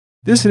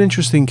This is an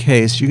interesting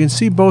case. You can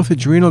see both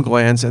adrenal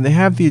glands, and they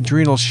have the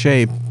adrenal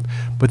shape,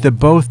 but they're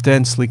both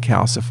densely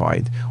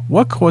calcified.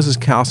 What causes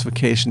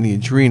calcification in the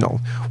adrenal?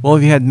 Well,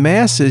 if you had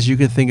masses, you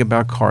could think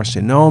about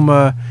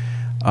carcinoma.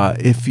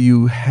 If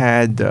you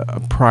had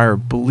a prior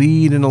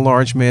bleed in a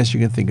large mass, you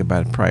can think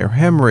about prior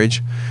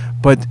hemorrhage.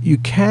 But you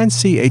can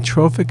see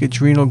atrophic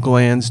adrenal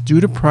glands due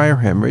to prior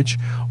hemorrhage.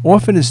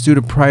 Often it's due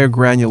to prior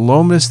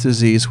granulomatous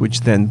disease,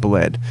 which then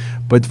bled.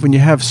 But when you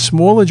have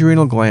small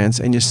adrenal glands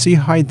and you see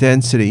high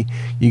density,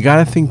 you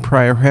got to think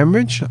prior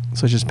hemorrhage,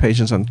 such as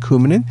patients on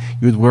Coumadin.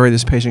 You would worry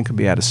this patient could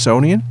be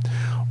Addisonian.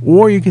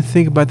 Or you can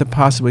think about the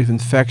possibility of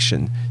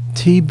infection.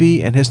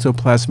 TB and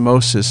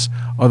histoplasmosis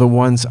are the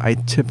ones I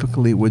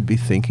typically would be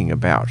thinking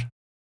about.